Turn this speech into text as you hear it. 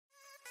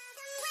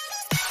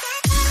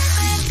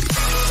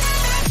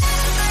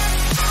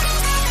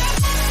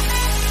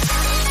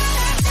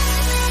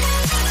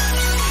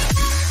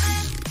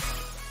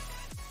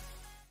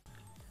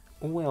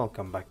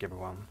Welcome back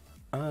everyone,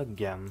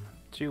 again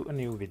to a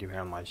new video here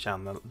on my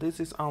channel. This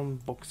is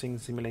Unboxing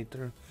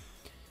Simulator,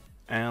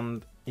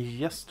 and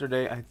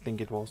yesterday I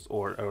think it was,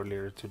 or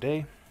earlier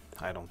today,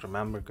 I don't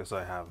remember because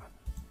I have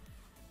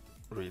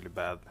really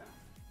bad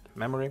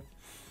memory.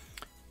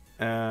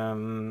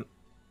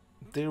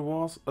 There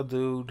was a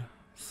dude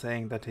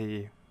saying that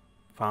he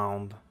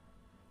found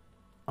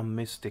a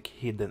mystic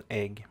hidden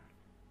egg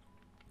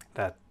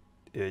that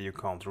you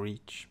can't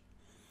reach.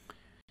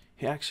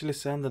 He actually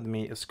sent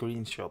me a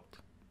screenshot,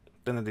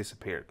 then it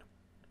disappeared.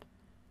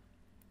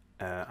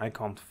 I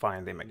can't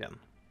find him again.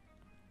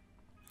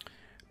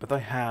 But I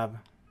have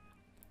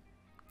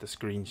the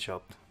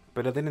screenshot,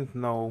 but I didn't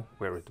know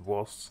where it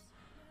was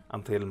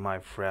until my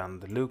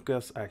friend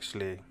Lucas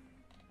actually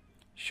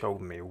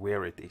showed me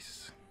where it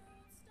is.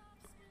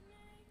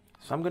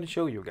 So I'm gonna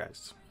show you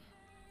guys.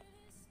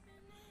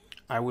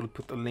 I will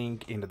put a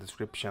link in the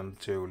description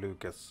to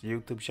Lucas'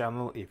 YouTube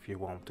channel if you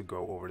want to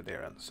go over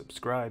there and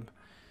subscribe.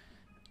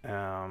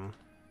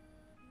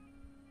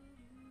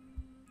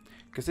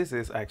 Because this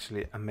is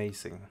actually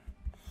amazing.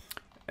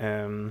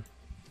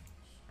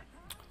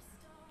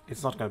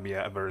 It's not gonna be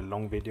a very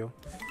long video,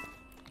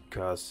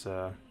 because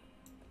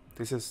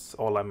this is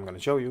all I'm gonna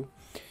show you,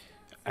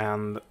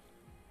 and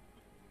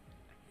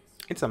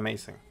it's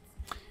amazing.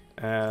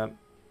 To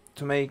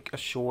make a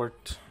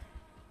short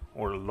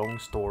or long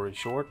story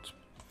short,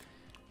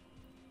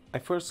 I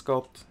first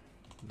got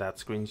that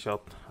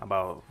screenshot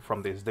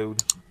from this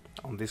dude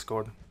on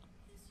Discord,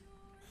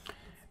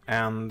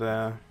 and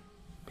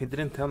he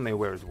didn't tell me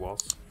where it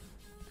was,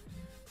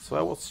 so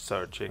I was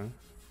searching,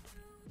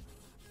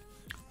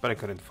 but I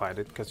couldn't find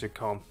it because you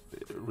can't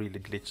really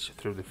glitch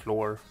through the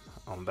floor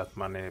on that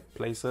many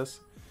places.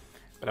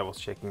 But I was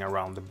checking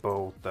around the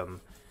boat and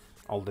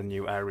all the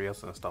new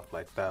areas and stuff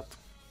like that,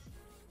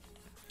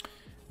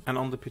 and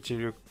on the picture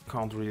you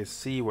can't really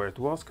see where it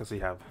was because he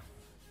have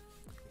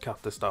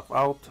cut the stuff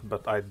out,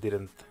 but I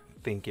didn't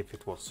think if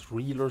it was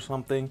real or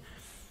something.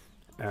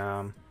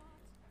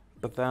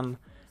 But then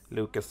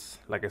Lucas,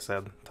 like I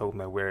said, told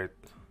me where it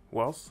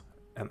was,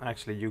 and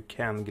actually you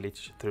can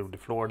glitch through the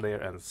floor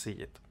there and see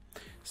it.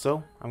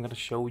 So I'm gonna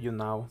show you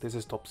now. This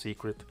is top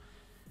secret,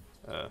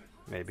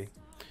 maybe.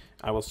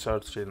 I was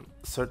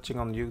searching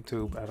on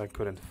YouTube and I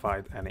couldn't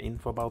find any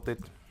info about it.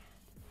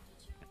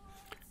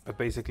 But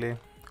basically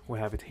we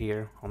have it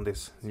here on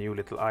this new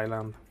little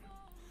island.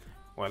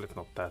 Well, it's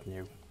not that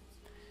new.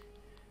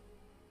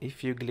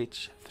 If you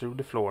glitch through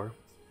the floor,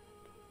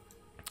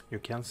 you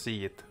can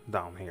see it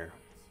down here.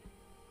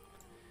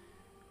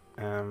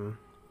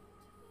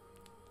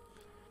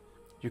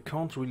 You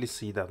can't really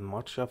see that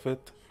much of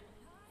it,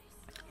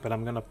 but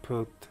I'm gonna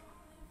put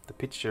the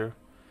picture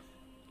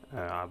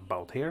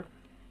about here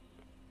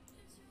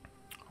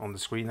on the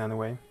screen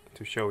anyway,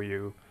 to show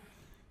you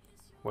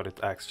what it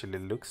actually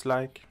looks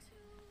like.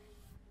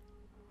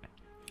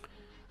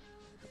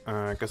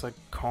 Because I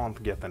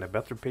can't get any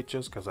better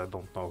pictures because I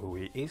don't know who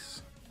he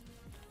is.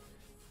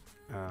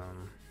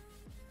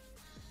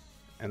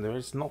 And there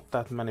is not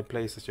that many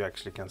places you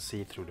actually can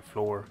see through the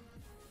floor.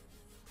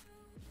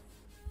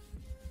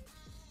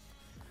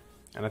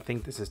 And I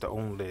think this is the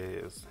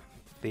only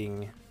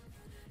thing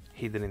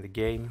hidden in the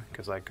game,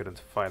 because I couldn't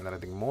find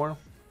anything more.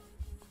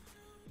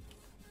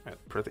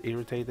 Pretty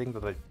irritating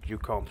that you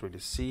can't really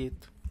see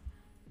it.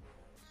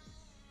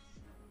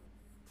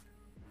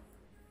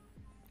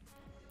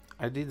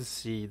 I did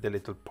see the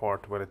little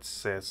part where it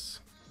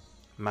says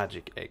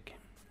magic egg,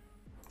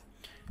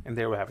 and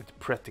there we have it,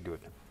 pretty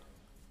good.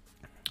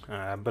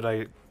 But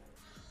I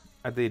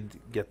did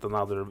get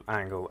another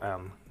angle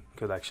and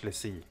could actually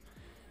see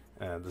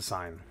the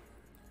sign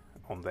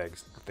on the egg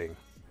thing.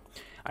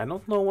 I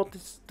don't know what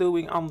it's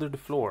doing under the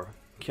floor.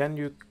 Can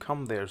you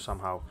come there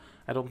somehow?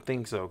 I don't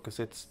think so, because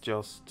it's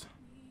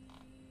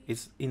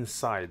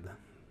inside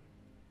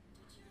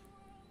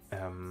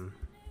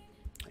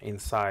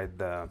inside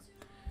the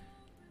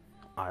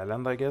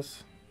island, I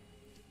guess.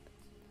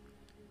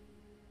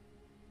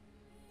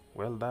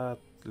 Well, that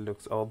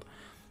looks odd,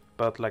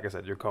 but like I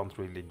said, you can't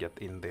really get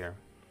in there,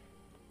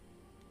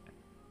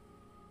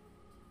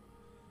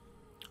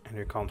 and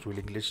you can't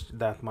really glitch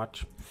that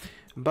much.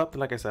 But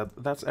like I said,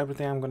 that's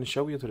everything I'm going to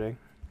show you today.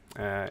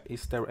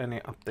 Is there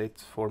any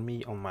updates for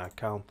me on my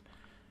account?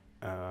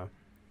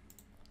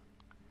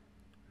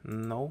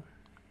 No.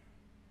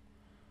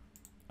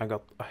 I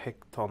got a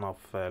heck ton of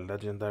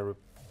legendary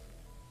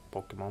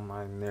Pokemon,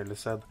 I nearly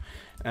said.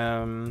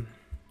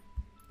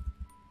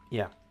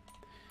 Yeah.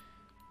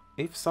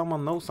 If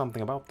someone knows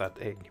something about that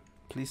egg,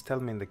 please tell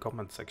me in the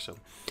comment section.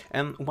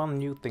 And one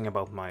new thing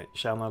about my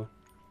channel.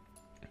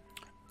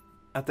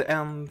 At the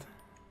end,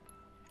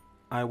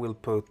 I will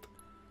put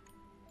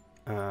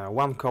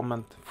one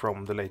comment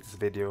from the latest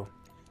video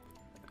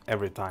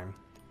every time.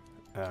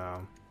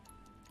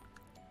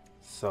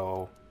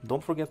 So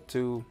don't forget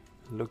to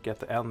look at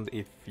the end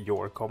if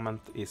your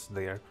comment is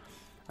there,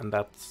 and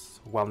that's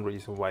one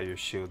reason why you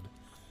should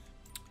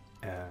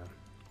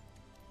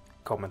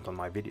comment on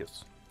my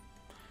videos.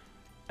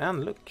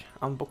 And look,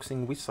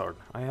 unboxing wizard.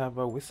 I have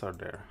a wizard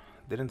there.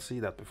 Didn't see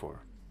that before.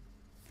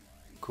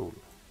 Cool.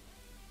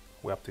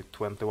 We're up to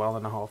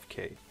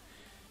 21.5k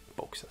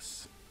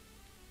boxes.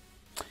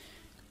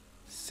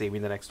 See you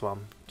in the next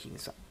one.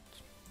 Kings out.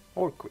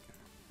 Or queen.